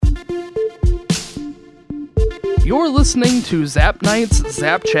You're listening to Zap Nights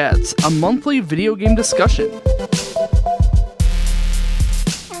Zap Chats, a monthly video game discussion.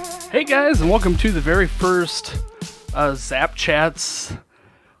 Hey guys, and welcome to the very first Zap Chats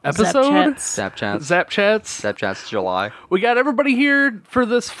episode. Zap Chats. Zap Chats. Zap Chats July. We got everybody here for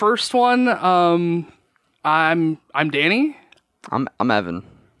this first one. I'm Danny. I'm Evan.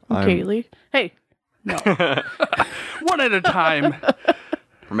 I'm Kaylee. Hey. No. One at a time.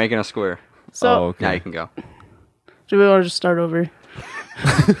 We're making a square. So, Okay. Now you can go. Do we want to just start over?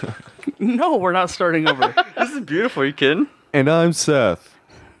 No, we're not starting over. This is beautiful. Are you kidding? And I'm Seth.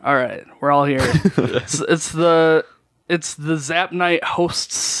 All right, we're all here. It's the Zap Night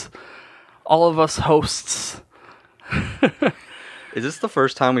hosts. All of us hosts. Is this the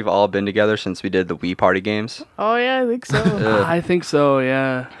first time we've all been together since we did the Wii Party games? Oh, yeah, I think so. I think so,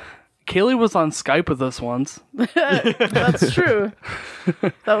 yeah. Kaylee was on Skype with us once. That's true.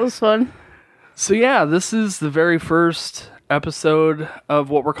 That was fun. So yeah, this is the very first episode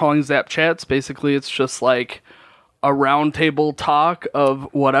of what we're calling Zap Chats. Basically, it's just like a roundtable talk of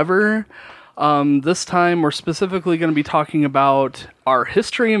whatever. This time, we're specifically going to be talking about our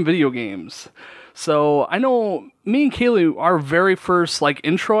history in video games. So I know me and Kaylee, our very first like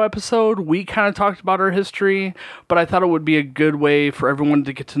intro episode, we kind of talked about our history, but I thought it would be a good way for everyone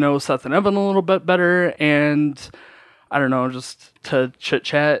to get to know Seth and Evan a little bit better, and I don't know, just to chit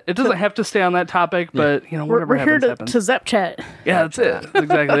chat. It doesn't have to stay on that topic, but you know, whatever We're here happens. to Zap Chat. Yeah, that's it. That's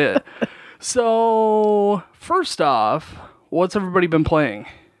exactly it. So first off, what's everybody been playing?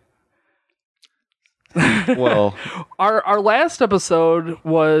 Well, Our last episode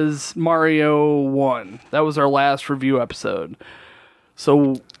was Mario 1. That was our last review episode.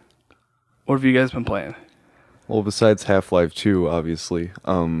 So, what have you guys been playing? besides Half-Life 2, obviously,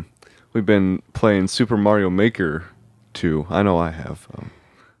 we've been playing Super Mario Maker 2. I know I have.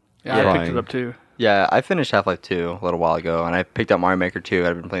 Yeah, I picked Fine. it up too. Yeah, I finished Half-Life 2 a little while ago, and I picked up Mario Maker 2.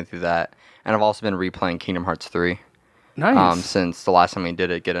 I've been playing through that. And I've also been replaying Kingdom Hearts 3. Nice. Since the last time we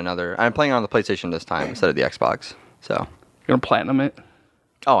did it, get another. I'm playing on the PlayStation this time instead of the Xbox. So. You're gonna platinum it?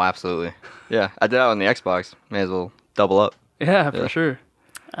 Oh, absolutely. Yeah, I did that on the Xbox. May as well double up. Yeah, for sure.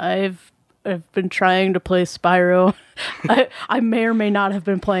 I've been trying to play Spyro. I may or may not have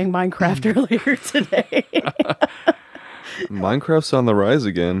been playing Minecraft earlier today. Minecraft's on the rise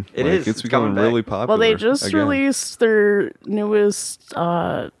again. It is. It's It's coming becoming back. really popular. Well, they just again. released their newest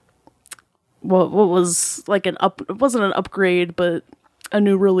what was like it wasn't an upgrade, but a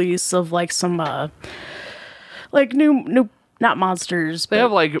new release of like some like new not monsters. They but,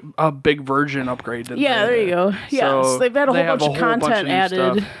 have like a big version upgrade. Didn't yeah, they? there you go. Yeah, so they've had a whole have bunch of content new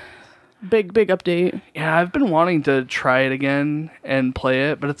added. stuff. Big update. Yeah, I've been wanting to try it again and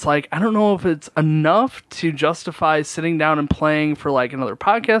play it, but it's like, I don't know if it's enough to justify sitting down and playing for like another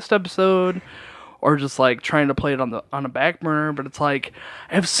podcast episode or just like trying to play it on a back burner, but it's like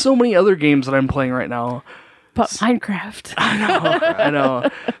I have so many other games that I'm playing right now. But Minecraft. I know.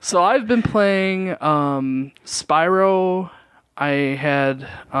 So I've been playing Spyro. I had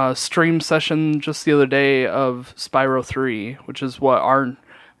a stream session just the other day of Spyro 3, which is what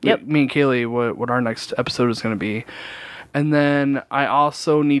me and Kaylee, what our next episode is going to be. And then I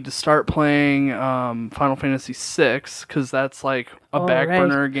also need to start playing Final Fantasy VI, because that's like a back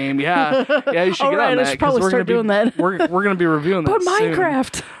burner game. Yeah, you should get on that. I should probably start doing that. We're going to be reviewing that But soon.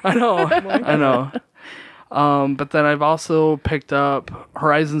 Minecraft. I know. But then I've also picked up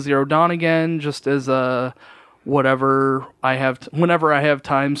Horizon Zero Dawn again, just as a whenever I have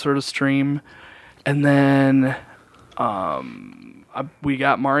time sort of stream. And then we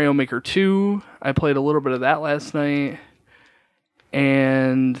got Mario Maker 2. I played a little bit of that last night.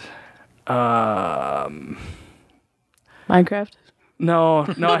 And Minecraft. No,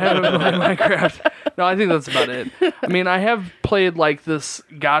 I haven't played Minecraft. No, I think that's about it. I mean, I have played like this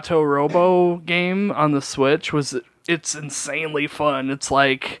Gato Robo game on the Switch. It's insanely fun. It's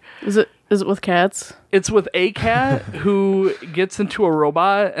like Is it with cats? it's with a cat who gets into a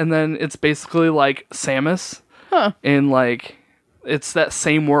robot, and then it's basically like Samus. Huh. In like it's that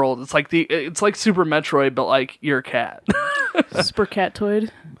same world. It's like Super Metroid, but like you're a cat. Super Catoid.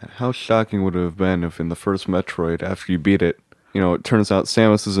 How shocking would it have been if in the first Metroid, after you beat it, it turns out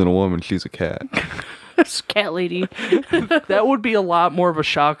Samus isn't a woman, she's a cat. It's Cat Lady. That would be a lot more of a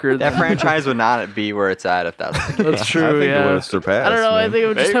shocker. That franchise would not be where it's at if that's the case. That's true. I think it would Yeah. have surpassed. I don't know. I man. think it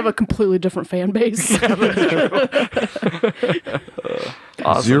would just have a completely different fan base.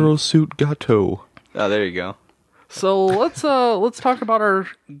 Awesome. Zero Suit Gato. Oh, there you go. So let's talk about our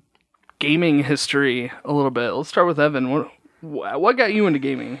gaming history a little bit. Let's start with Evan. What got you into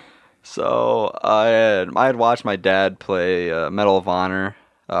gaming? So I had watched my dad play Medal of Honor,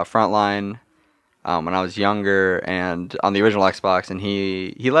 Frontline, when I was younger and on the original Xbox, and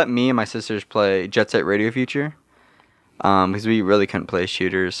he let me and my sisters play Jet Set Radio Future. Because we really couldn't play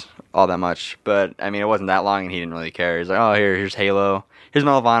shooters all that much. But, I mean, it wasn't that long, and he didn't really care. He's like, oh, here's Halo. Here's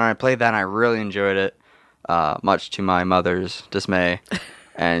Medal of Honor. I played that, and I really enjoyed it, much to my mother's dismay.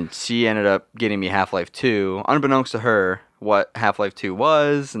 And she ended up getting me Half-Life 2, unbeknownst to her what Half-Life 2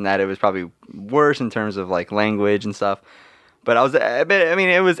 was, and that it was probably worse in terms of, like, language and stuff. But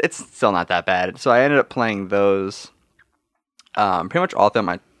it's still not that bad. So I ended up playing those pretty much all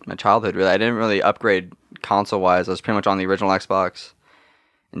throughout my childhood, really. I didn't really upgrade console-wise. I was pretty much on the original Xbox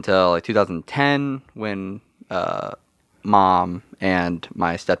until like 2010 when Mom and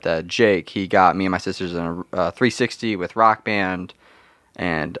my stepdad Jake, he got me and my sisters a 360 with Rock Band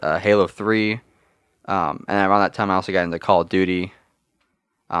and Halo 3. And around that time I also got into Call of Duty.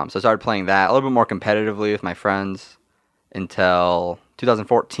 So I started playing that a little bit more competitively with my friends until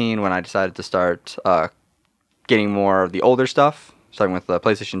 2014 when I decided to start getting more of the older stuff, starting with the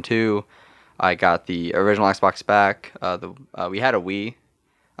PlayStation 2. I got the original Xbox back. We had a Wii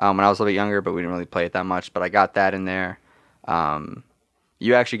when I was a little bit younger, but we didn't really play it that much. But I got that in there.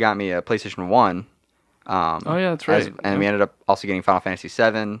 You actually got me a PlayStation 1. Oh, yeah, that's right. And we ended up also getting Final Fantasy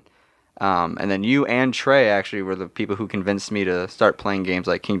 7. And then you and Trey actually were the people who convinced me to start playing games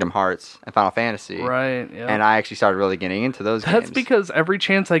like Kingdom Hearts and Final Fantasy. Right, yeah. And I actually started really getting into those games. That's because every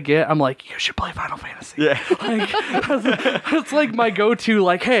chance I get, I'm like, you should play Final Fantasy. Yeah. Like, it's like my go-to,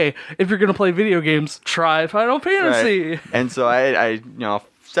 like, hey, if you're going to play video games, try Final Fantasy. Right. And so I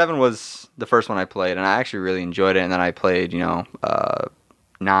 7 was the first one I played, and I actually really enjoyed it. And then I played,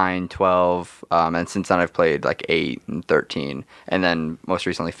 9, 12, and since then I've played like 8 and 13, and then most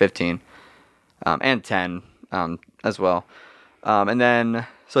recently 15, and 10 as well. And then,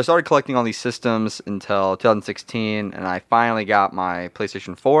 so I started collecting all these systems until 2016, and I finally got my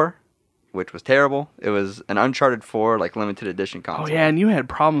PlayStation 4, which was terrible. It was an Uncharted 4, like, limited edition console. Oh, yeah, and you had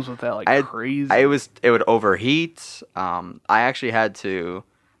problems with that, like, crazy. It would overheat. I actually had to...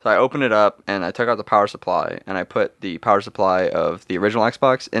 So I opened it up, and I took out the power supply, and I put the power supply of the original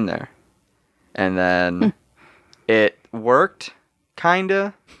Xbox in there. And then it worked,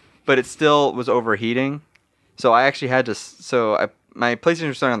 kinda, but it still was overheating. So I actually had to... my PlayStation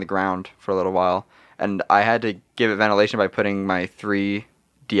was sitting on the ground for a little while, and I had to give it ventilation by putting my 3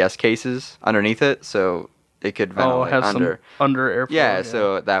 DS cases underneath it, so it could ventilate under. Some under airflow. Yeah,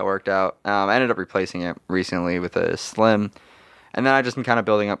 so that worked out. I ended up replacing it recently with a Slim. And then I just been kind of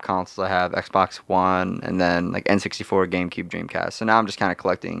building up consoles. I have Xbox One and then like N64, GameCube, Dreamcast. So now I'm just kind of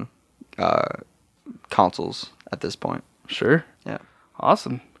collecting consoles at this point. Sure. Yeah.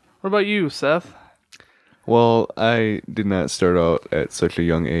 Awesome. What about you, Seth? Well, I did not start out at such a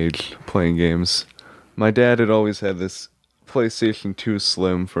young age playing games. My dad had always had this PlayStation 2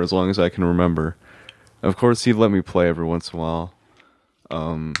 Slim for as long as I can remember. Of course, he'd let me play every once in a while.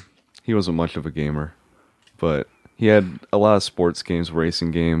 He wasn't much of a gamer, but he had a lot of sports games,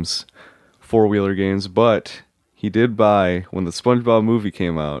 racing games, four-wheeler games, but he did buy, when the SpongeBob movie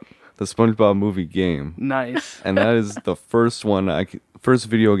came out, the SpongeBob movie game. Nice. And that is the first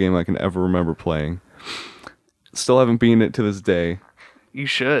video game I can ever remember playing. Still haven't beaten it to this day. You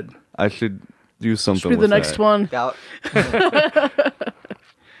should. I should do something Should be the with next that. one.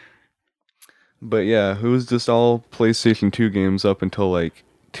 But yeah, it was just all PlayStation 2 games up until like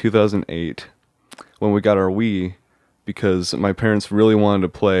 2008 when we got our Wii, because my parents really wanted to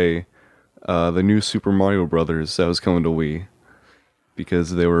play the new Super Mario Brothers that was coming to Wii,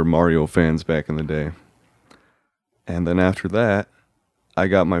 because they were Mario fans back in the day. And then after that, I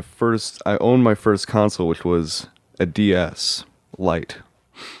owned my first console, which was a DS Lite.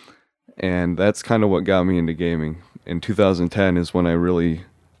 And that's kind of what got me into gaming. In 2010 is when I really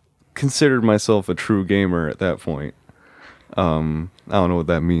considered myself a true gamer at that point. I don't know what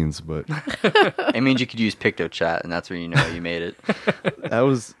that means, but It means you could use PictoChat, and that's when you know you made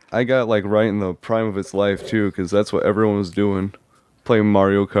it. I got like right in the prime of its life too, because that's what everyone was doing, playing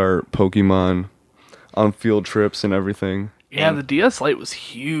Mario Kart, Pokemon, on field trips and everything. Yeah, the DS Lite was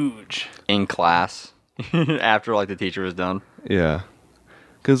huge. In class, after like the teacher was done. Yeah,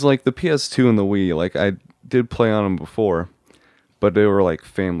 because like the PS2 and the Wii, like I did play on them before, but they were like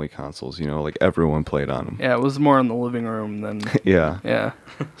family consoles, like everyone played on them. Yeah, it was more in the living room than... Yeah. Yeah.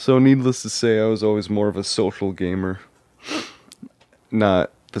 So needless to say, I was always more of a social gamer.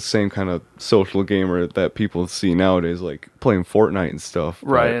 Not the same kind of social gamer that people see nowadays, like playing Fortnite and stuff. but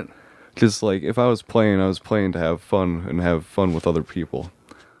Right. Just like if I was playing to have fun and have fun with other people.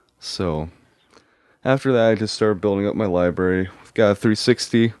 So after that, I just started building up my library. Got a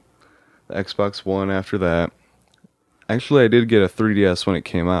 360, the Xbox One after that. Actually, I did get a 3DS when it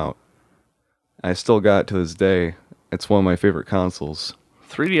came out. I still got it to this day. It's one of my favorite consoles.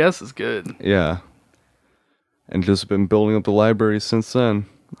 3DS is good. Yeah. And just been building up the library since then.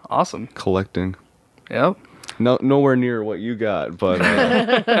 Awesome. Collecting. Yep. Nowhere near what you got, but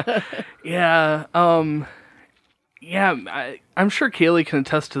Yeah. I'm sure Kaylee can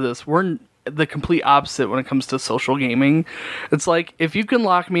attest to this. We're the complete opposite when it comes to social gaming. It's like, if you can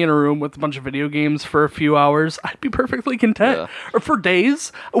lock me in a room with a bunch of video games for a few hours, I'd be perfectly content. Yeah. Or for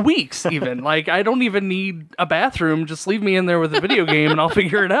days, weeks even. Like, I don't even need a bathroom. Just leave me in there with a video game and I'll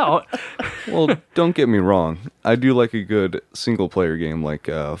figure it out. well, don't get me wrong. I do like a good single player game like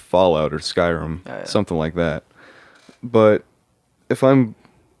Fallout or Skyrim, something like that. But if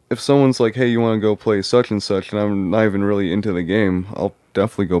someone's like, "Hey, you want to go play such and such," and I'm not even really into the game, I'll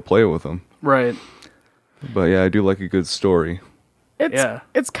definitely go play it with them. Right. But yeah, I do like a good story.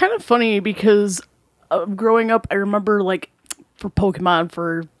 It's kind of funny because growing up, I remember, like, for Pokemon,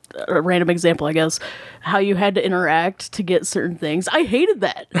 for a random example, I guess, how you had to interact to get certain things. I hated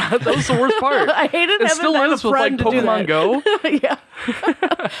that. That was the worst part. I hated It having still to have is a with, like, friend to do Pokemon that. Go. Yeah.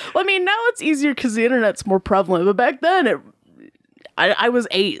 Well, I mean, now it's easier because the internet's more prevalent, but back then, I was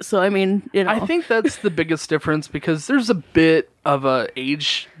 8, so I mean, you know. I think that's the biggest difference, because there's a bit of a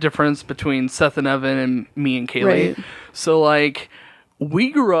age difference between Seth and Evan and me and Kaylee. Right. So, like, we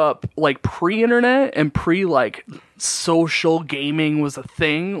grew up, like, pre-internet and like, social gaming was a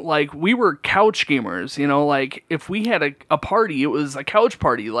thing. Like, we were couch gamers, you know? Like, if we had a party, it was a couch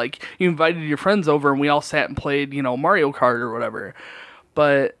party. Like, you invited your friends over and we all sat and played, you know, Mario Kart or whatever.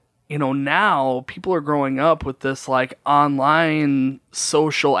 But, you know, now people are growing up with this, like, online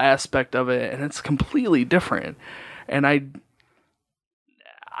social aspect of it, and it's completely different. And I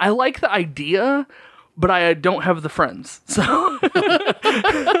like the idea, but I don't have the friends. So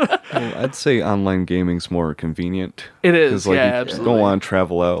Well, I'd say online gaming's more convenient. it is, 'Cause, like, yeah, you absolutely. don't want to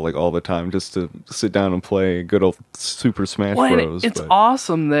travel out like all the time just to sit down and play good old Super Smash Well, and Bros. it's but-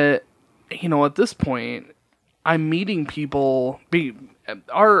 awesome that, you know, at this point, I'm meeting people.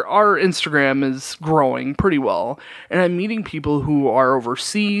 Our Instagram is growing pretty well, and I'm meeting people who are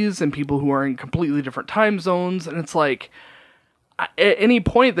overseas and people who are in completely different time zones, and it's like, at any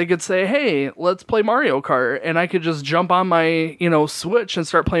point they could say, "Hey, let's play Mario Kart," and I could just jump on my, you know, Switch and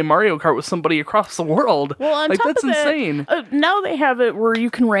start playing Mario Kart with somebody across the world. Well, on like, top that's of that, insane. Now they have it where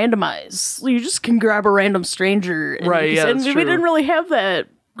you can randomize. You just can grab a random stranger. And Right, yeah, and that's we true. didn't really have that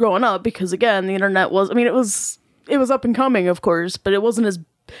growing up because, again, the internet was. I mean, it was up and coming, of course, but it wasn't as.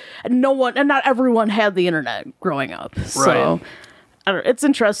 Not everyone had the internet growing up. So, Right. I don't know, it's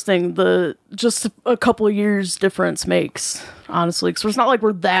interesting. Just a couple of years difference makes, honestly, because it's not like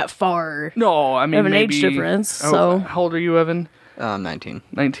we're that far. No, I mean, have an maybe, age difference, Oh, so- how old are you, Evan? 19.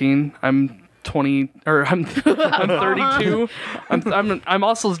 19. I'm 20, or I'm 32. I'm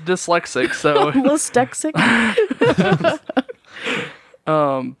also dyslexic, so Dyslexic.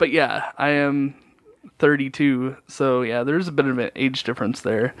 but yeah, I am 32. So yeah, there's a bit of an age difference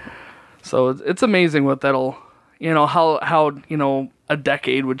there. So it's amazing what that'll, you know, how you know, a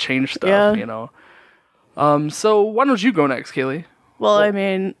decade would change stuff, Yeah. you know. So why don't you go next, Kaylee? Well, I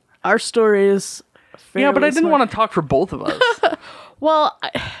mean, our story is. Yeah, but I didn't want to talk for both of us. Well,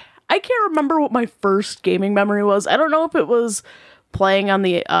 I can't remember what my first gaming memory was. I don't know if it was playing on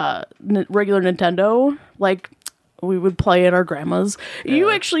the regular Nintendo, like we would play at our grandma's.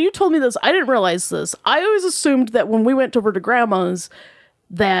 You told me this. I didn't realize this. I always assumed that when we went over to grandma's,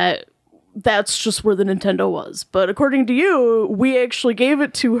 that's just where the Nintendo was. But according to you, we actually gave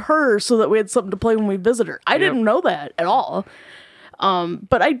it to her so that we had something to play when we visit her. I didn't know that at all.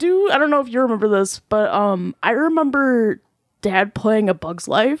 But I don't know if you remember this, but I remember Dad playing A Bug's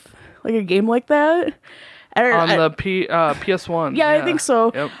Life, like a game like that. On the PS1. Yeah, I think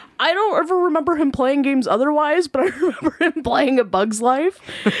so. Yep. I don't ever remember him playing games otherwise, but I remember him playing A Bug's Life.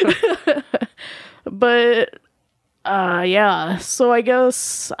 But yeah, so I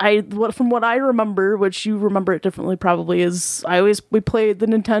guess from what I remember, which you remember it differently probably, is we played the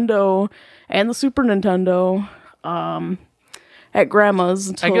Nintendo and the Super Nintendo at grandma's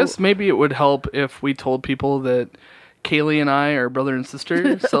until I guess maybe it would help if we told people that Kaylee and I are brother and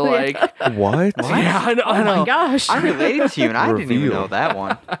sister. So like, What? yeah, I know. oh my gosh. I'm related to you, and I didn't even Reveal. know that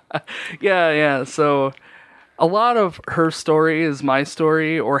one. Yeah. So a lot of her story is my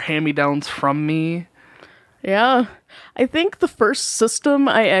story or hand-me-downs from me. Yeah. I think the first system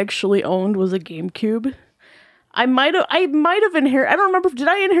I actually owned was a GameCube. I might have inherited. I don't remember. Did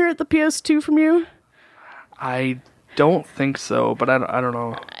I inherit the PS2 from you? I don't think so, but I don't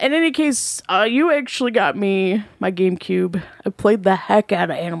know. In any case, you actually got me my GameCube. I played the heck out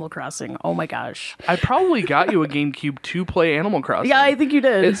of Animal Crossing. Oh my gosh. I probably got you a GameCube to play Animal Crossing. Yeah, I think you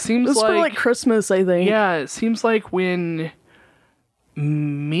did. It seems this was for like- like Christmas, I think. Yeah, it seems like when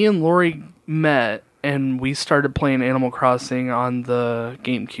me and Lori met and we started playing Animal Crossing on the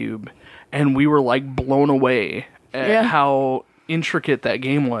GameCube, and we were like blown away at Yeah. how intricate that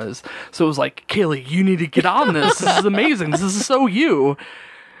game was. So it was like, Kaylee, you need to get on this. This is amazing. This is so you.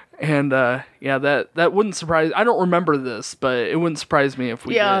 And yeah, that wouldn't surprise. I don't remember this, but it wouldn't surprise me if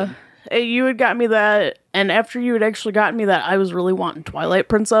we Yeah. did. Hey, you had got me that, and after you had actually gotten me that, I was really wanting Twilight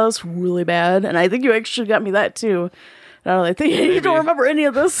Princess really bad, and I think you actually got me that too. Now that I think you don't remember any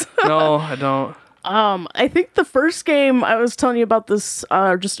of this. No, I don't. I think the first game, I was telling you about this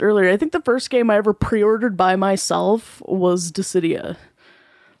just earlier, I think the first game I ever pre-ordered by myself was Dissidia.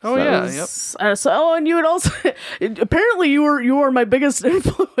 Oh So yeah, it yep. was- and you would also apparently you were my biggest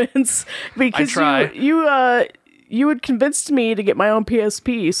influence because try. you had convinced me to get my own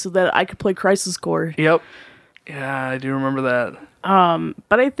PSP so that I could play Crisis Core. Yep. Yeah, I do remember that.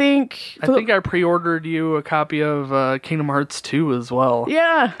 But I think I think I pre-ordered you a copy of Kingdom Hearts 2 as well.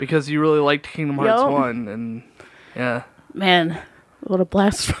 yeah, Because you really liked Kingdom Hearts Yup. 1, and yeah. man, what a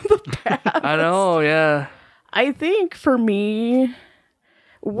blast from the past. I know, yeah. I think for me,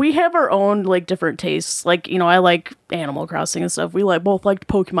 we have our own like different tastes. Like, you know, I like Animal Crossing and stuff. We both liked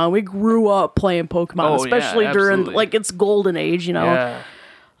Pokemon. We grew up playing Pokemon, Oh, yeah, especially during absolutely. like its golden age, you know. Yeah.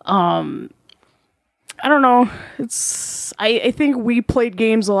 I don't know. I think we played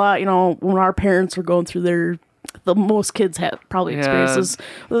games a lot, you know, when our parents were going through the most kids have probably Yeah. experiences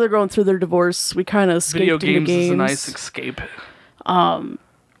when they're going through their divorce. We kind of escaped Video into games games. is a nice escape.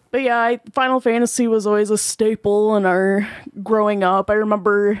 But yeah, Final Fantasy was always a staple in our growing up. You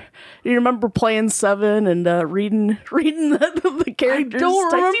remember playing 7 and reading the characters.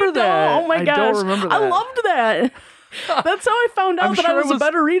 don't remember You don't? that. Oh my I gosh, don't remember I that. loved that. That's how I found out I'm that sure I it was a was-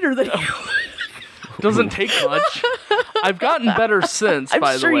 better reader than you. Doesn't take much. I've gotten better since, I'm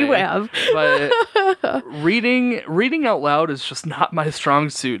by sure the way. you have. But reading out loud is just not my strong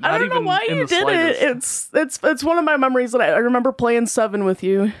suit. Not I don't know even why in you the did slightest. it. It's one of my memories that I remember playing 7 with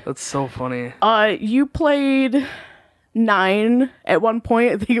you. That's so funny. You played 9 at one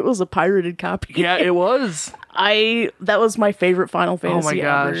point. I think it was a pirated copy. Yeah, it was. That was my favorite Final Oh Fantasy my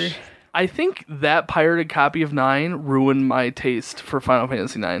gosh. ever. I think that pirated copy of 9 ruined my taste for Final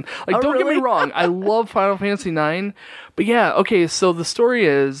Fantasy 9. Like, Oh, don't get me really? wrong, I love Final Fantasy 9, but yeah, okay, so the story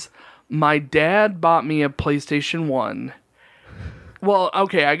is my dad bought me a PlayStation 1. Well,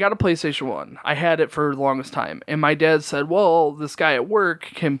 okay, I got a PlayStation 1. I had it for the longest time. And my dad said, well, this guy at work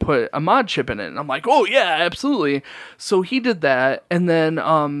can put a mod chip in it. And I'm like, oh, yeah, absolutely. So he did that. And then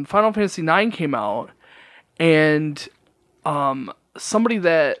Final Fantasy 9 came out. And somebody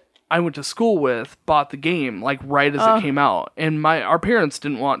that I went to school with bought the game like right as it came out, and our parents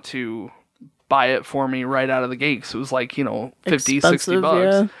didn't want to buy it for me right out of the gate, so it was like, you know, 50 60 Expensive, bucks.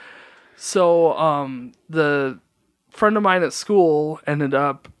 yeah. So the friend of mine at school ended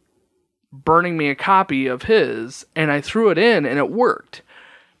up burning me a copy of his, and I threw it in and it worked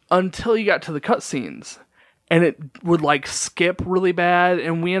until you got to the cutscenes. And it would like skip really bad,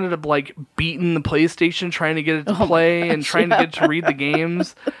 and we ended up like beating the PlayStation trying to get it to play and trying to get it to read the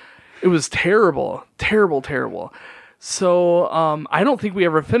games. It was terrible, terrible, terrible. So I don't think we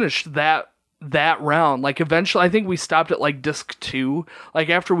ever finished that round. Like eventually, I think we stopped at like disc 2. Like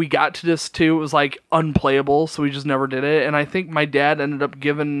after we got to disc 2, it was like unplayable, so we just never did it. And I think my dad ended up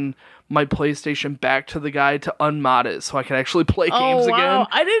giving my PlayStation back to the guy to unmod it so I could actually play games again.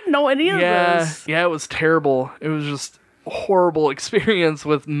 I didn't know any of this. Yeah, it was terrible. It was just a horrible experience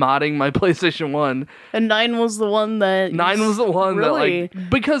with modding my PlayStation 1. And 9 was the one that 9 was the one really? that like,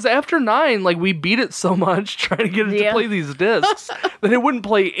 because after 9, like we beat it so much trying to get it to Yeah. play these discs that it wouldn't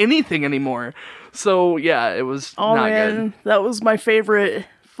play anything anymore. So yeah, it was Oh not man, good. that was my favorite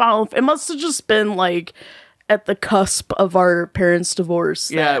Final. It must have just been like at the cusp of our parents'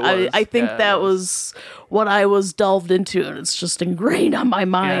 divorce. Yeah, that it was. I think Yeah, it that was. was what I was delved into, and it's just ingrained on my Yeah,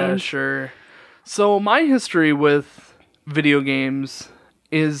 mind. sure. So my history with video games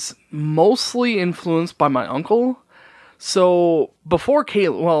is mostly influenced by my uncle. So before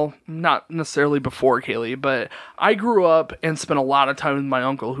Kaylee, well, not necessarily before Kaylee, but I grew up and spent a lot of time with my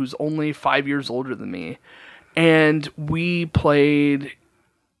uncle, who's only 5 years older than me. And we played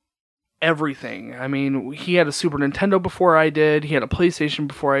everything. I mean, he had a Super Nintendo before I did. He had a PlayStation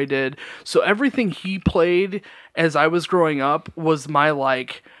before I did. So everything he played as I was growing up was my,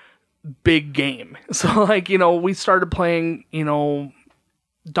 like, big game. So, like, you know, we started playing, you know,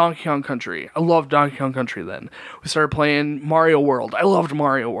 Donkey Kong Country. I loved Donkey Kong Country then. We started playing Mario World. I loved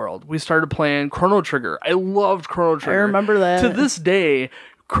Mario World. We started playing Chrono Trigger. I loved Chrono Trigger. I remember that. To this day,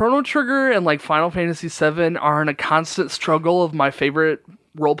 Chrono Trigger and like Final Fantasy VII are in a constant struggle of my favorite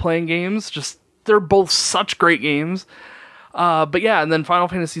role-playing games. Just, they're both such great games. But yeah, and then Final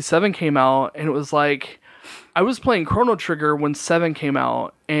Fantasy VII came out, and it was like, I was playing Chrono Trigger when 7 came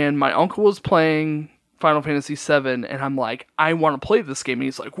out, and my uncle was playing Final Fantasy VII, and I'm like, I want to play this game. And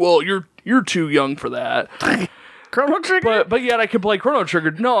he's like, well, you're too young for that. Chrono Trigger? But yet I could play Chrono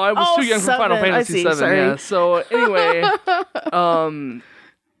Trigger. No, I was too young for Final Fantasy VII. Sorry. Yeah. So anyway,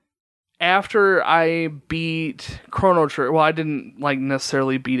 after I beat Chrono Trigger, well, I didn't like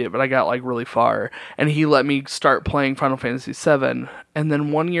necessarily beat it, but I got like really far, and he let me start playing Final Fantasy VII. And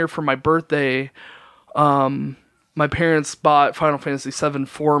then one year for my birthday, my parents bought Final Fantasy VII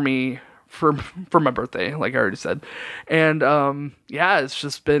for me for my birthday, like I already said. And yeah, it's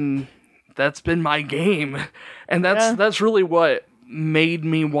just been, that's been my game, and that's really what made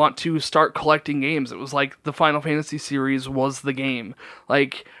me want to start collecting games. It was like the Final Fantasy series was the game.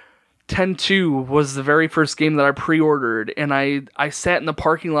 Like 10-2 was the very first game that I pre-ordered, and I sat in the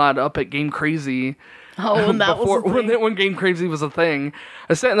parking lot up at Game Crazy. Oh, and that was the thing. When Game Crazy was a thing.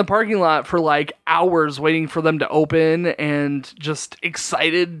 I sat in the parking lot for like hours waiting for them to open and just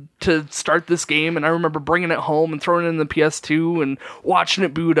excited to start this game. And I remember bringing it home and throwing it in the PS2 and watching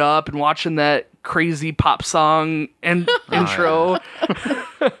it boot up and watching that crazy pop song and intro.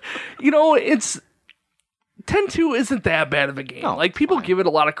 You know, it's 10-2 isn't that bad of a game. No, like, people give it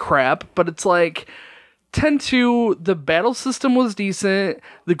a lot of crap, but it's like 10-2, the battle system was decent,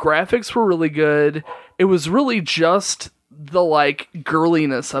 the graphics were really good. It was really just the like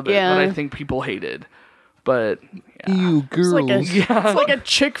girliness of it that I think people hated. But yeah. You girls. It's like a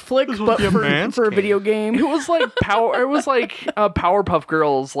chick flick, but for a video game. It was like Powerpuff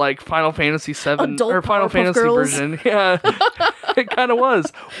Girls, like Final Fantasy VII Adult or Final Powerpuff Fantasy Girls. version. Yeah, it kind of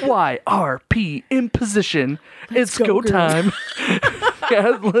was. YRP in position. It's go time.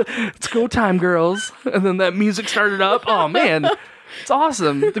 Yeah, it's go time, girls. And then that music started up. Oh man, it's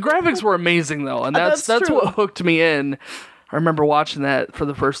awesome. The graphics were amazing though, and that's true. what hooked me in. I remember watching that for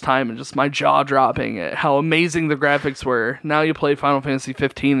the first time and just my jaw dropping at how amazing the graphics were. Now you play Final Fantasy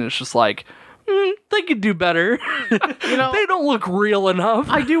 15 and it's just like, they could do better. You know, they don't look real enough.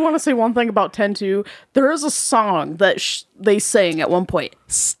 I do want to say one thing about 10-2. There is a song that they sang at one point,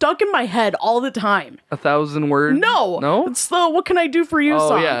 stuck in my head all the time. 1,000 words? No? It's the "What Can I Do For You"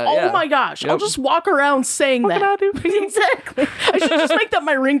 song. Yeah, oh yeah. my gosh, Yep. I'll just walk around saying What that. can I do for you? Exactly. I should just make that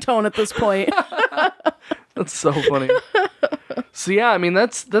my ringtone at this point. That's so funny. So yeah, I mean,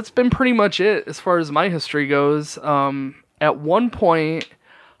 that's been pretty much it as far as my history goes. At one point,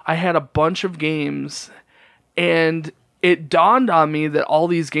 I had a bunch of games, and it dawned on me that all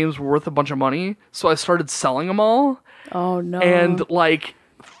these games were worth a bunch of money, so I started selling them all. Oh no. And like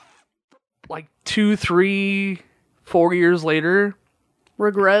 2, 3, 4 years later,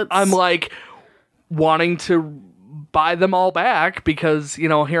 Regrets. I'm like wanting to buy them all back because, you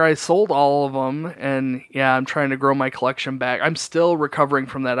know, here I sold all of them, and yeah, I'm trying to grow my collection back. I'm still recovering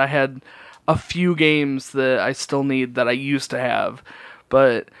from that. I had a few games that I still need that I used to have,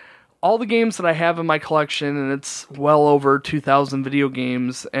 but all the games that I have in my collection, and it's well over 2,000 video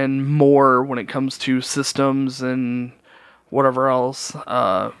games and more when it comes to systems and whatever else.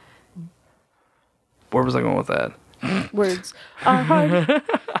 Where was I going with that? Words are hard.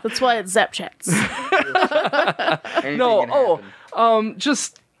 That's why it's Zap Chats.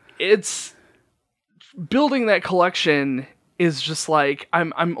 Just it's building that collection is just like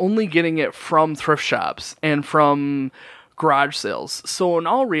I'm only getting it from thrift shops and from garage sales. So in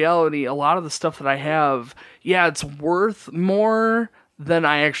all reality, a lot of the stuff that I have, yeah, it's worth more than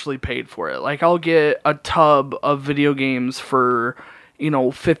I actually paid for it. Like, I'll get a tub of video games for, you know,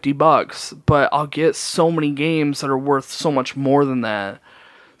 $50, but I'll get so many games that are worth so much more than that.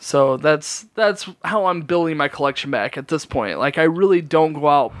 So that's how I'm building my collection back at this point. Like, I really don't go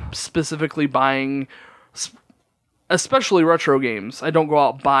out specifically buying, especially retro games. I don't go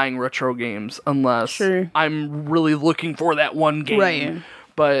out buying retro games unless I'm really looking for that one game. Right.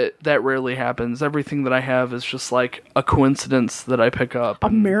 But that rarely happens. Everything that I have is just like a coincidence that I pick up. A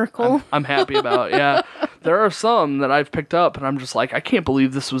miracle. I'm happy about. Yeah. There are some that I've picked up and I'm just like, I can't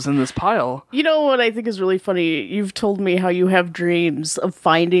believe this was in this pile. You know what I think is really funny? You've told me how you have dreams of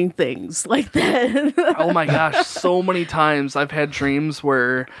finding things like that. Oh my gosh. So many times I've had dreams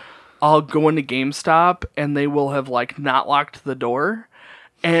where I'll go into GameStop and they will have like not locked the door.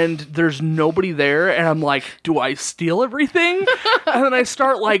 And there's nobody there, and I'm like, do I steal everything? And then I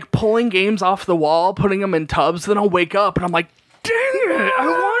start, like, pulling games off the wall, putting them in tubs, then I'll wake up, and I'm like, it! I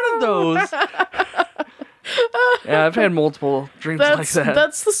wanted those. Yeah, I've had multiple dreams like that.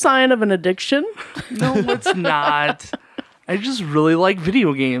 That's the sign of an addiction. No, it's not. I just really like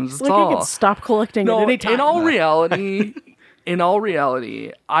video games. That's Like all. you can stop collecting at any time. In all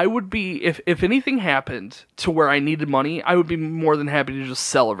reality, I would be if anything happened to where I needed money, I would be more than happy to just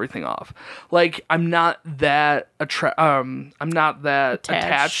sell everything off. Like I'm not that attached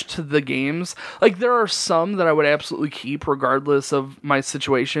to the games. Like there are some that I would absolutely keep regardless of my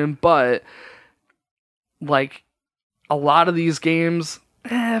situation, but like a lot of these games,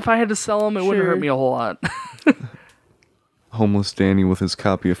 if I had to sell them, it wouldn't hurt me a whole lot. Homeless Danny with his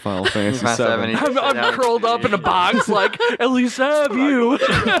copy of Final Fantasy VII. I'm curled up in a box, like, at least I have you.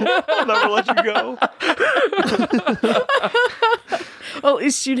 I'll never let you go. Well, at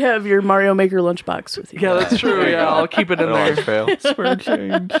least you'd have your Mario Maker lunchbox with you. Yeah, that's true. Yeah, I'll keep it in there. Fail. Square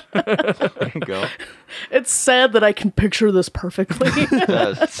change. There you go. It's sad that I can picture this perfectly.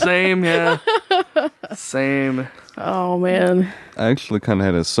 Yes. Same, yeah. Same. Oh, man. I actually kind of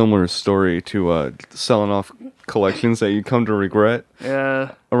had a similar story to selling off collections that you come to regret.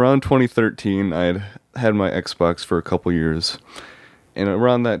 Yeah. Around 2013, I had my Xbox for a couple years. And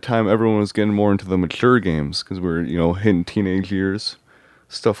around that time, everyone was getting more into the mature games because we were, hitting teenage years,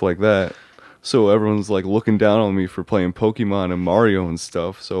 stuff like that. So everyone's like looking down on me for playing Pokemon and Mario and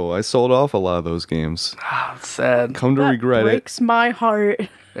stuff. So I sold off a lot of those games. Oh, it's sad. Come to regret it. Breaks my heart.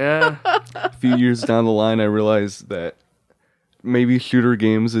 Yeah. A few years down the line, I realized that maybe shooter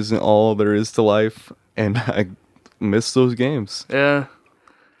games isn't all there is to life, and I miss those games. Yeah.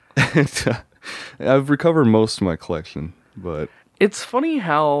 And, I've recovered most of my collection, but It's funny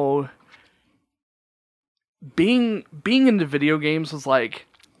how being into video games was like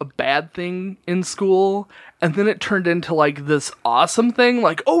a bad thing in school, and then it turned into like this awesome thing,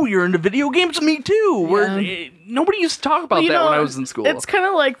 like, oh, you're into video games? Me too. Where nobody used to talk about that when I was in school. It's kind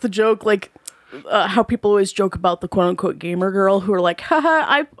of like the joke, like how people always joke about the quote-unquote gamer girl who are like,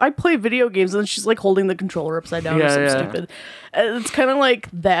 haha, I play video games, and then she's like holding the controller upside down or something stupid. It's kind of like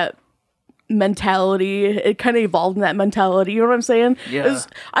that mentality. It kind of evolved in that mentality, you know what I'm saying? Yeah.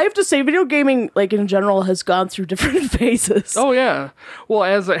 I have to say, video gaming, like in general, has gone through different phases. Oh yeah. Well,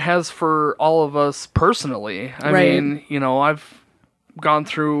 as it has for all of us personally. I mean, I've gone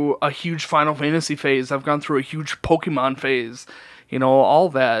through a huge Final Fantasy phase. I've gone through a huge Pokemon phase. All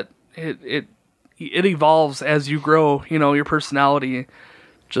that. It evolves as you grow, your personality,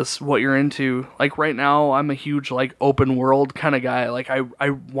 just what you're into. Like right now, I'm a huge like open world kind of guy. Like I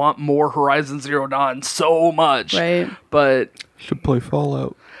want more Horizon Zero Dawn so much. Right. But should play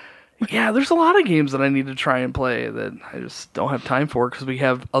Fallout. yeah, there's a lot of games that I need to try and play that I just don't have time for because we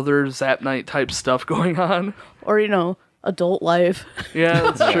have other Zap Night type stuff going on. Or, adult life.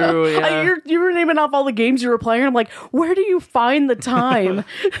 Yeah, that's true. Yeah. You were naming off all the games you were playing. I'm like, where do you find the time?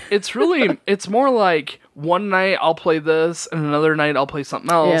 It's more like one night I'll play this and another night I'll play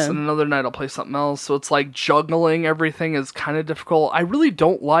something else Yeah. and another night I'll play something else. So it's like juggling everything is kind of difficult. I really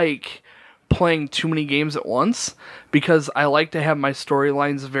don't like playing too many games at once because I like to have my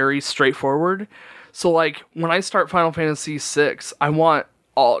storylines very straightforward. So like when I start Final Fantasy VI, I want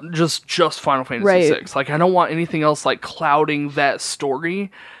just Final Fantasy VI. Like I don't want anything else like clouding that story.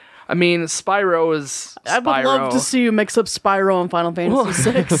 I mean, Spyro is Spyro. I would love to see you mix up Spyro and Final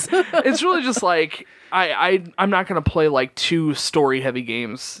Fantasy VI. It's really just like I'm not gonna play like two story heavy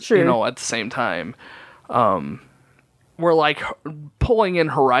games, at the same time. Where like pulling in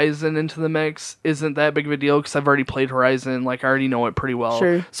Horizon into the mix isn't that big of a deal because I've already played Horizon. Like I already know it pretty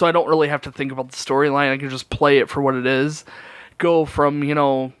well, so I don't really have to think about the storyline. I can just play it for what it is. Go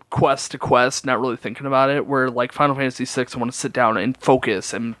from quest to quest, not really thinking about it. Where like Final Fantasy VI, I want to sit down and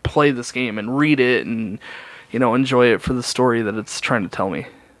focus and play this game and read it and enjoy it for the story that it's trying to tell me.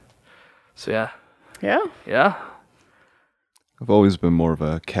 So yeah. I've always been more of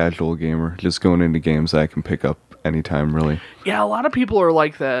a casual gamer, just going into games that I can pick up anytime, really. Yeah, a lot of people are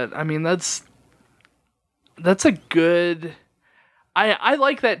like that. I mean, that's a good... I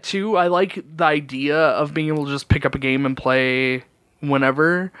like that too. I like the idea of being able to just pick up a game and play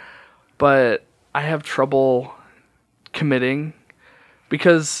whenever, but I have trouble committing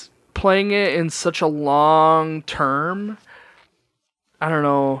because playing it in such a long term, I don't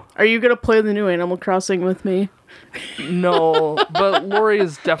know. Are you going to play the new Animal Crossing with me? No, but Lori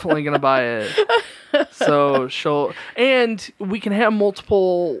is definitely going to buy it. So and we can have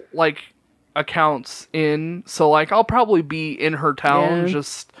multiple, like, accounts in, so like I'll probably be in her town,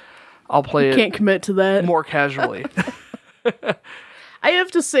 I'll play it. Can't commit to that more casually. I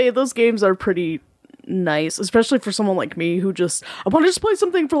have to say those games are pretty nice, especially for someone like me who I want to just play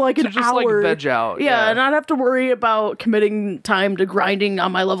something for like an just hour. like veg out. Yeah, and not have to worry about committing time to grinding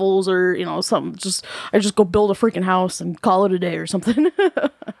on my levels or, something. I just go build a freaking house and call it a day or something.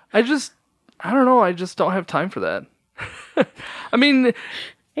 I don't know. I just don't have time for that. I mean,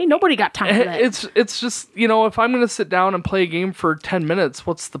 Ain't nobody got time for that. it's just, if I'm going to sit down and play a game for 10 minutes,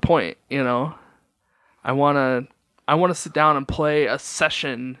 what's the point, I want to sit down and play a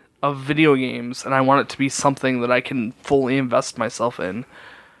session of video games, and I want it to be something that I can fully invest myself in.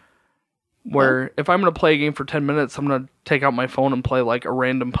 Where if I'm going to play a game for 10 minutes, I'm going to take out my phone and play like a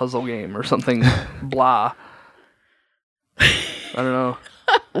random puzzle game or something blah. I don't know.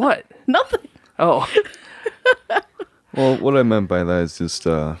 What? Nothing. Oh. Well, what I meant by that is just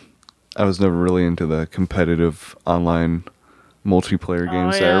I was never really into the competitive online multiplayer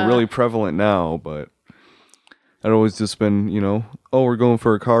games that yeah. are really prevalent now, but I'd always just been, oh, we're going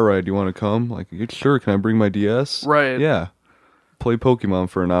for a car ride. You want to come? Like, sure. Can I bring my DS? Right. Yeah. Play Pokemon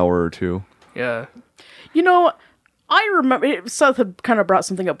for an hour or two. Yeah. I remember Seth had kind of brought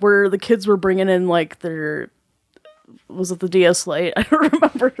something up where the kids were bringing in like was it the DS Lite? I don't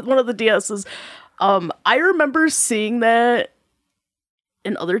remember one of the DSs. I remember seeing that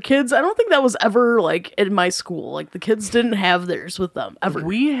in other kids. I don't think that was ever like in my school. Like the kids didn't have theirs with them ever.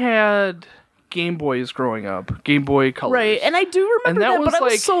 We had Game Boys growing up, Game Boy Colors. Right, and I do remember And that that, but was I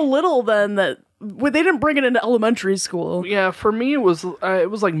was like- so little then that they didn't bring it into elementary school. Yeah, for me it was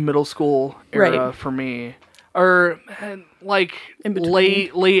like middle school era Right. for me, or like In between.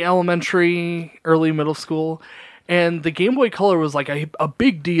 late elementary, early middle school, and the Game Boy Color was like a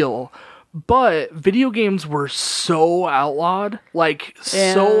big deal. But video games were so outlawed, like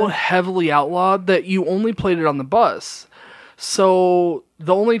so Yeah. heavily outlawed that you only played it on the bus. So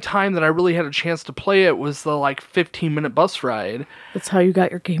the only time that I really had a chance to play it was the like 15-minute bus ride. That's how you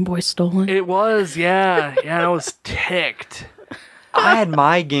got your Game Boy stolen. It was, yeah. Yeah, I was ticked. I had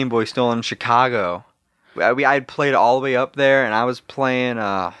my Game Boy stolen in Chicago. I had played all the way up there, and I was playing. What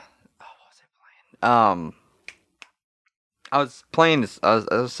was I playing? I was playing this.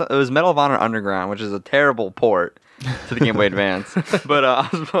 It was Medal of Honor Underground, which is a terrible port to the Game Boy Advance. But I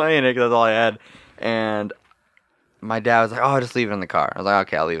was playing it because that's all I had, and my dad was like, "Oh, just leave it in the car." I was like,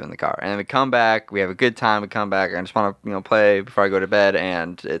 "Okay, I'll leave it in the car." And then we come back. We have a good time. We come back. I just want to play before I go to bed,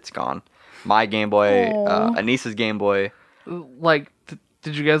 and it's gone. My Game Boy, Aw. Anissa's Game Boy. Like,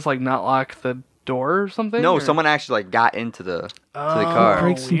 did you guys like not lock the door or something? No, or? someone actually like got into the Oh, car.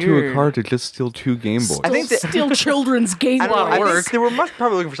 Breaks into a weird. car to just steal 2 Game Boys. I think that- Steal children's Game I don't know. Boys. I work. think they were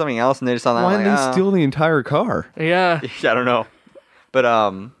probably looking for something else, and they just saw that. Why like, did they steal the entire car? Yeah, I don't know, but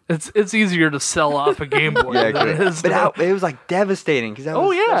it's easier to sell off a Game Boy yeah, than it is. but it was like devastating because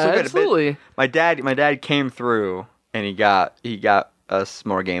Oh yeah, so good. But absolutely. my dad came through and he got us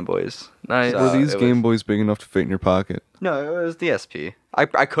more Game Boys. Nice. So Were these it Game was- Boys big enough to fit in your pocket? No, it was the SP. I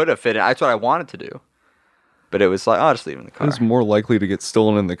could have fit it. That's what I wanted to do, but it was like, I'll just leave it in the It car. was more likely to get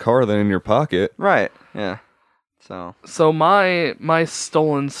stolen in the car than in your pocket. Right. Yeah. So my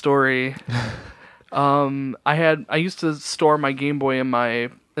stolen story. I used to store my Game Boy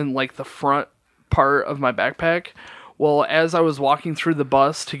in like the front part of my backpack. Well, as I was walking through the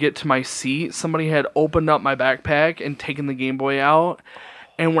bus to get to my seat, somebody had opened up my backpack and taken the Game Boy out.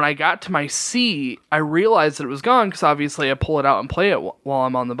 And when I got to my seat, I realized that it was gone because obviously I pull it out and play it while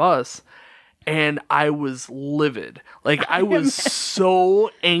I'm on the bus. And I was livid. Like, I was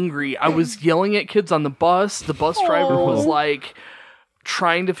so angry. I was yelling at kids on the bus. The bus driver was like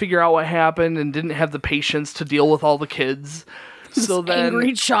trying to figure out what happened and didn't have the patience to deal with all the kids. So then,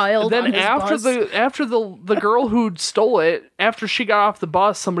 Angry child. then on his after bus. after the girl who stole it, after she got off the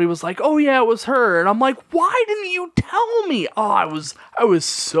bus, somebody was like, "Oh yeah, it was her," and I'm like, "Why didn't you tell me?" Oh, I was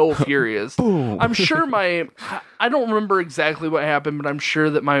so furious. I'm sure I don't remember exactly what happened, but I'm sure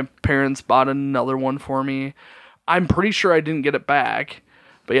that my parents bought another one for me. I'm pretty sure I didn't get it back,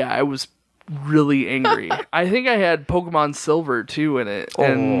 but yeah, I was really angry. I think I had Pokemon Silver too in it,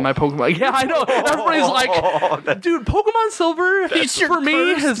 and my Pokemon. Yeah, I know. Everybody's like, dude, Pokemon Silver It's your for me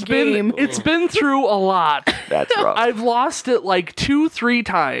cursed has game. been. It's been through a lot. that's rough. I've lost it like 2-3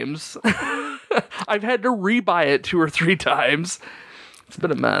 times. I've had to rebuy it 2 or 3 times. It's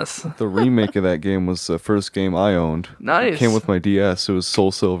been a mess. The remake of that game was the first game I owned. Nice. It came with my DS. It was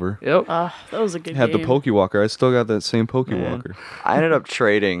Soul Silver. Yep. That was a good Had game. the Pokewalker. I still got that same Pokewalker. I ended up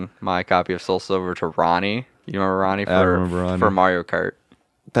trading my copy of Soul Silver to Ronnie. You remember Ronnie I remember Ronnie. for Mario Kart?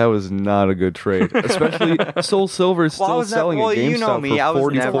 That was not a good trade. Especially Soul Silver is Well, I still was not- selling well, at you GameStop know me, I for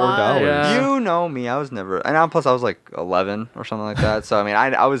was never- $44. Yeah. You know me. I was never, and plus I was like 11 or something like that. So I mean,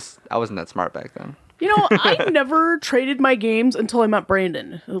 I wasn't that smart back then. You know, I never traded my games until I met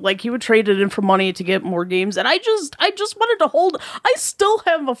Brandon. Like, he would trade it in for money to get more games, and I just wanted to hold. I still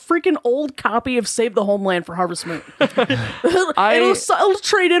have a freaking old copy of Save the Homeland for Harvest Moon. I'll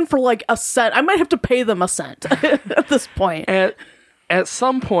trade in for like a cent. I might have to pay them a cent at this point. At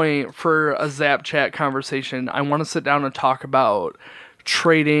some point for a Zap Chat conversation, I want to sit down and talk about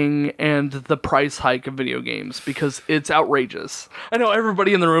trading and the price hike of video games, because it's outrageous. I know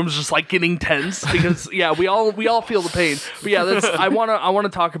everybody in the room is just like getting tense because we all feel the pain. But yeah, I want to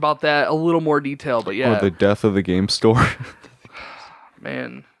talk about that a little more detail. But yeah, the death of the game store.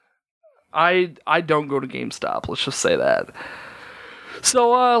 Man, I don't go to GameStop. Let's just say that.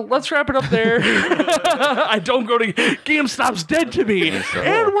 So let's wrap it up there. I don't go to GameStop's dead to me,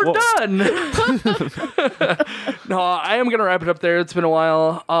 and we're done. No, I am gonna wrap it up there. It's been a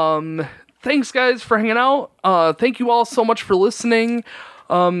while. Thanks guys for hanging out. Thank you all so much for listening.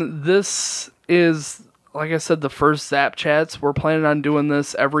 This is, like I said, the first Zap Chats. We're planning on doing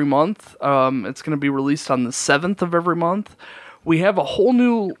this every month. It's gonna be released on the 7th of every month. We have a whole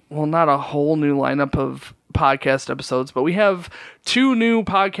new, well, not a whole new lineup of podcast episodes, but we have 2 new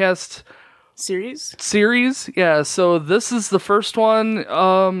podcast series. Yeah, so this is the first one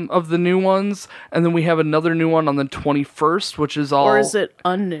of the new ones, and then we have another new one on the 21st, which is all, or is it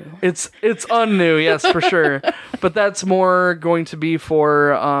unnew? It's unnew, yes, for sure. But that's more going to be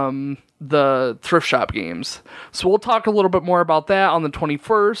for the thrift shop games. So we'll talk a little bit more about that on the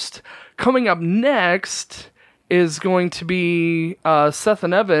 21st. Coming up next is going to be Seth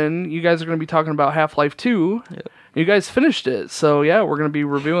and Evan. You guys are going to be talking about Half-Life 2. Yep. You guys finished it, so yeah, we're going to be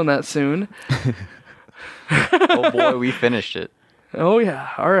reviewing that soon. Oh boy, we finished it. Oh yeah,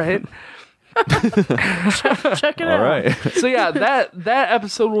 all right. Check it out. All right. So yeah, that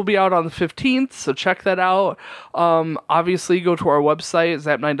episode will be out on the 15th, so check that out. Obviously, go to our website,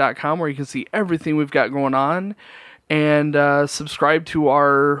 zap9.com, where you can see everything we've got going on. And subscribe to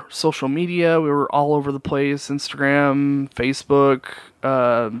our social media. We were all over the place. Instagram,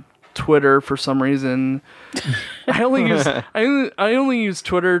 Facebook, Twitter for some reason. I only use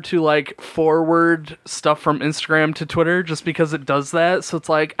Twitter to like forward stuff from Instagram to Twitter just because it does that. So it's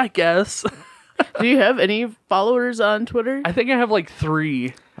like, I guess. Do you have any followers on Twitter? I think I have like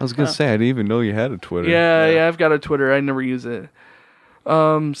 3. I was gonna say I didn't even know you had a Twitter. Yeah, I've got a Twitter. I never use it.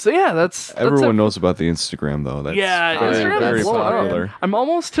 So yeah, that's everyone knows about the Instagram though. That's Instagram very is blowing up. popular. I'm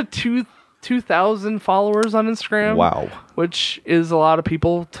almost to 2,000 followers on Instagram. Wow, which is a lot of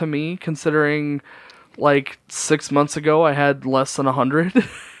people to me, considering like 6 months ago I had less than 100.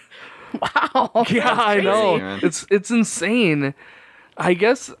 Wow. Yeah, I know. Man. It's insane. I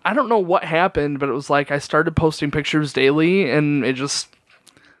guess I don't know what happened, but it was like I started posting pictures daily, and it just.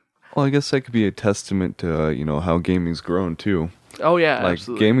 Well, I guess that could be a testament to how gaming's grown too. Oh yeah, like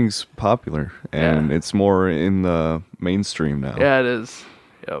absolutely. gaming's popular, and it's more in the mainstream now. Yeah, it is.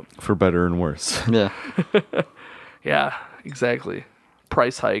 Yep. For better and worse. Yeah. Yeah, exactly.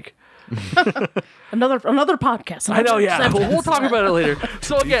 Price hike. Another podcast. I know, yeah. We'll talk about it later.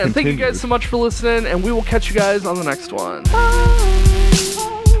 So again, thank you guys so much for listening, and we will catch you guys on the next one. Bye.